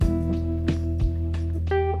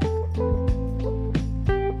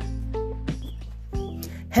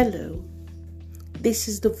Hello, this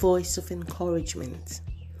is the voice of encouragement.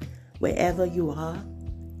 Wherever you are,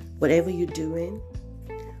 whatever you're doing,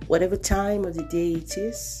 whatever time of the day it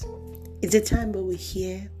is, it's a time where we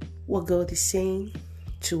hear what God is saying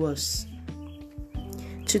to us.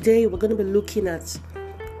 Today we're going to be looking at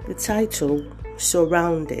the title,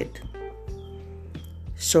 Surrounded.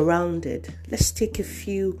 Surrounded. Let's take a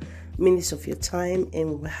few minutes of your time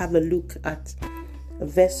and we'll have a look at a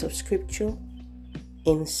verse of scripture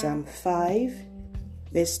in Psalm 5,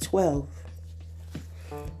 verse 12.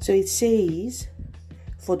 So it says,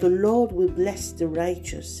 "For the Lord will bless the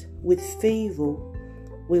righteous, with favour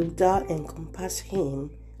will thou encompass him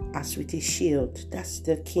as with a shield." That's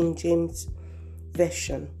the King James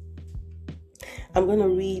Version. I'm going to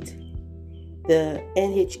read the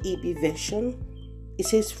NHEB version. It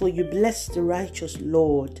says, "For you bless the righteous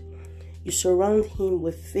Lord, you surround him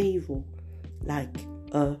with favour like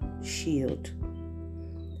a shield."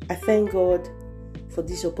 I thank God for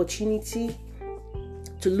this opportunity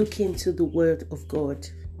to look into the Word of God.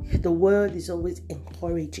 The Word is always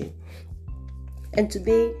encouraging. And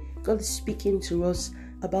today, God is speaking to us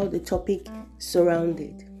about the topic,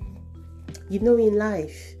 surrounded. You know, in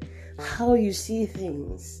life, how you see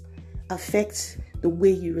things affects the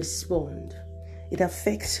way you respond. It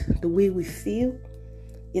affects the way we feel.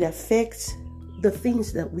 It affects the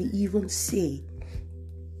things that we even say.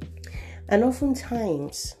 And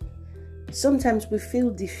sometimes we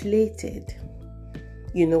feel deflated,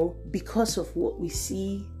 because of what we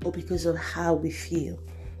see or because of how we feel.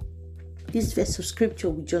 This verse of scripture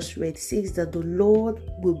we just read says that the Lord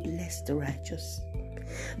will bless the righteous.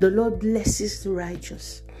 The Lord blesses the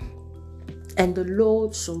righteous. And the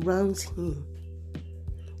Lord surrounds him.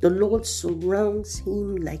 The Lord surrounds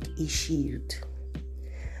him like a shield.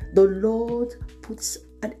 The Lord puts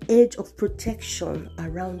an edge of protection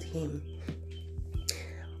around him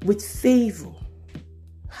with favor.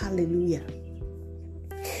 Hallelujah.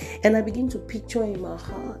 And I begin to picture in my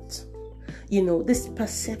heart, this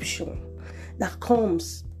perception that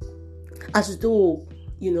comes as though,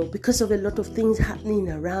 because of a lot of things happening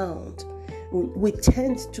around, we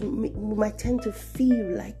might tend to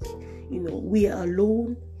feel like, we are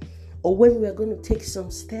alone, or when we are going to take some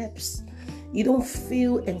steps, you don't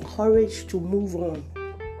feel encouraged to move on.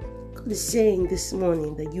 God is saying this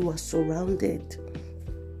morning that you are surrounded.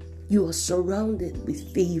 You are surrounded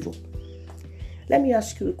with favor. Let me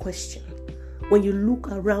ask you a question. When you look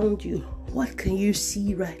around you, what can you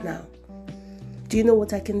see right now? Do you know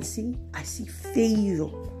what I can see? I see favor.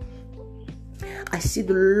 I see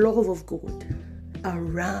the love of God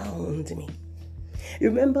around me.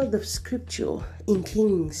 Remember the scripture in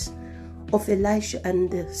Kings of Elisha and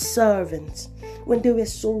the servants when they were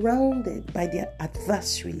surrounded by their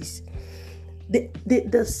adversaries.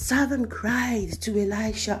 The servant cried to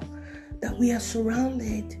Elisha that we are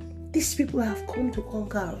surrounded. These people have come to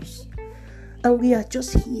conquer us. And we are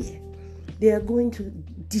just here. They are going to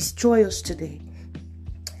destroy us today.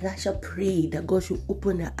 Elisha prayed that God should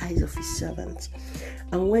open the eyes of his servants.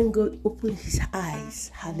 And when God opened his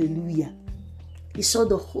eyes, hallelujah, he saw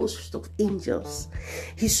the host of angels.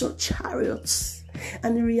 He saw chariots.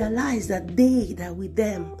 And he realized that they that with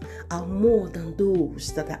them are more than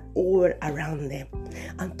those that are all around them.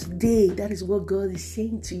 And today, that is what God is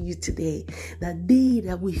saying to you today. That they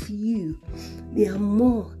that with you, they are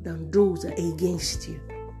more than those that are against you.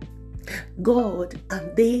 God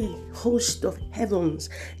and the host of heavens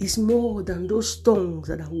is more than those tongues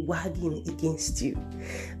that are wagging against you.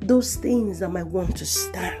 Those things that might want to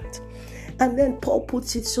stand. And then Paul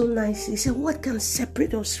puts it so nicely. He said, what can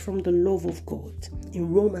separate us from the love of God?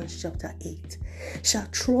 In Romans chapter 8. Shall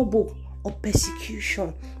trouble or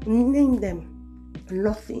persecution, name them,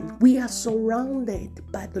 nothing. We are surrounded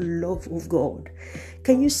by the love of God.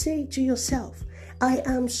 Can you say to yourself, I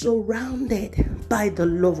am surrounded by the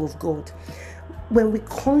love of God? When we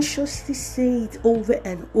consciously say it over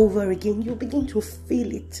and over again, you begin to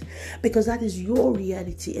feel it, because that is your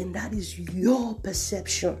reality and that is your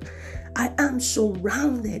perception. I am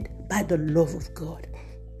surrounded by the love of God.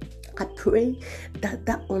 I pray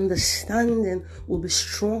that understanding will be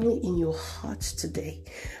strong in your hearts today.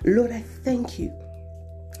 Lord, I thank you,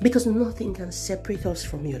 because nothing can separate us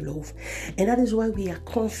from your love. And that is why we are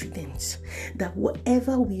confident that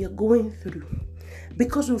whatever we are going through,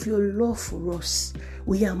 because of your love for us,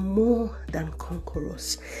 we are more than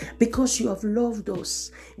conquerors. Because you have loved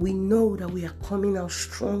us, we know that we are coming out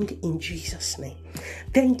strong in Jesus' name.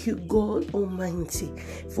 Thank you, God Almighty,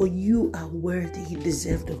 for you are worthy. You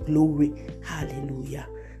deserve the glory. Hallelujah.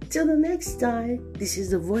 Till the next time, this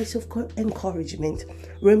is the voice of encouragement.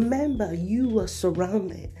 Remember, you are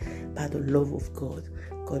surrounded by the love of God.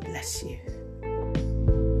 God bless you.